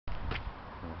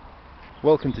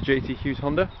Welcome to JT Hughes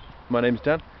Honda. My name's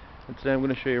Dan, and today I'm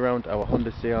going to show you around our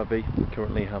Honda CR-V we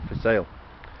currently have for sale.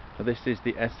 Now this is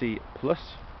the SE Plus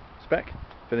spec,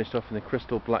 finished off in the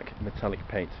crystal black metallic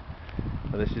paint.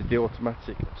 Now this is the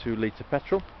automatic 2-litre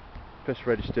petrol, first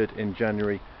registered in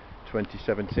January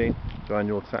 2017, so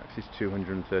annual tax is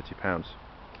 £230.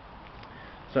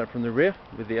 Starting from the rear,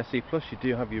 with the SE Plus you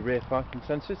do have your rear parking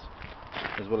sensors,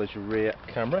 as well as your rear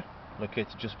camera,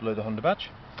 located just below the Honda badge.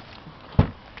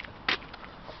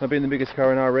 Now, being the biggest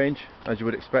car in our range, as you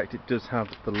would expect, it does have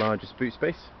the largest boot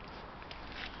space,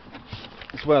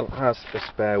 as well as a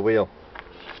spare wheel.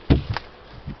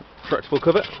 Retractable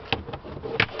cover,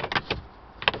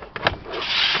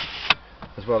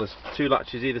 as well as 2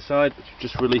 latches either side, which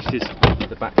just releases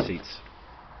the back seats.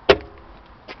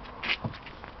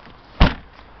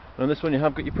 And on this one you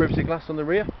have got your privacy glass on the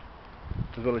rear,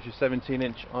 as well as your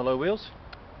 17-inch alloy wheels.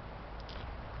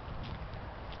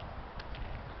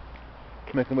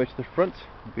 Making our way to the front,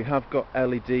 we have got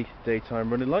LED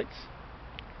daytime running lights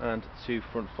and 2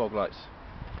 front fog lights,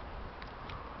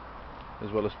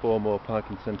 as well as 4 more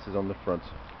parking sensors on the front.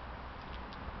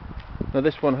 Now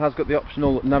this one has got the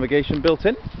optional navigation built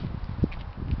in.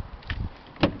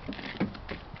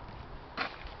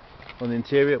 On the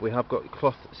interior we have got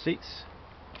cloth seats,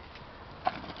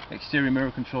 exterior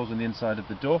mirror controls on the inside of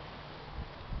the door,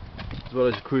 as well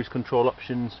as cruise control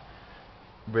options,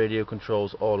 radio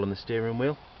controls all on the steering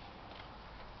wheel.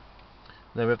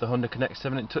 Then we have the Honda Connect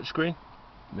 7-inch touchscreen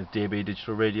with DAB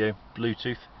digital radio,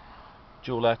 Bluetooth,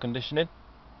 dual air conditioning,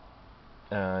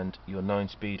 and your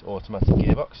 9-speed automatic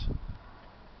gearbox,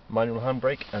 manual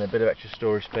handbrake, and a bit of extra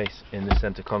storage space in the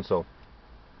centre console.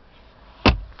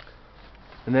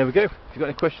 And there we go. If you've got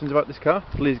any questions about this car,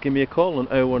 please give me a call on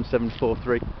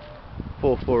 01743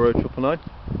 440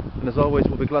 999, and as always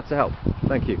we'll be glad to help.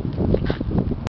 Thank you.